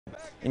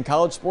In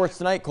college sports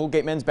tonight,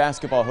 Colgate men's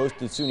basketball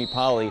hosted SUNY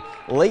Poly.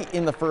 Late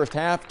in the first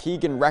half,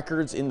 Keegan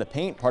Records in the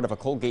paint, part of a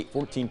Colgate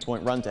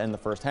 14-point run to end the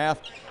first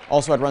half.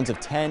 Also had runs of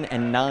 10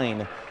 and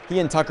 9. He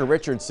and Tucker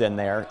Richardson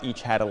there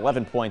each had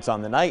 11 points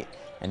on the night,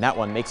 and that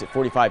one makes it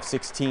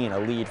 45-16, a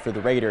lead for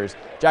the Raiders.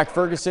 Jack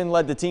Ferguson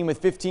led the team with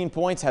 15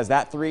 points, has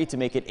that three to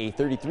make it a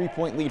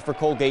 33-point lead for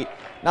Colgate.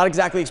 Not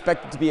exactly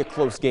expected to be a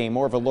close game,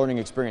 more of a learning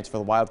experience for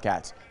the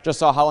Wildcats. Just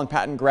saw Holland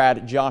Patton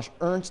grad Josh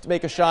Ernst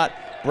make a shot.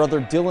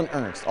 Brother Dylan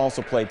Ernst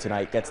also played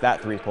tonight, gets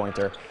that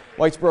three-pointer.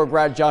 Whitesboro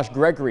grad Josh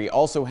Gregory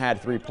also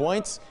had 3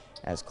 points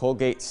as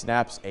Colgate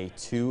snaps a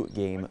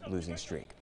 2-game losing streak.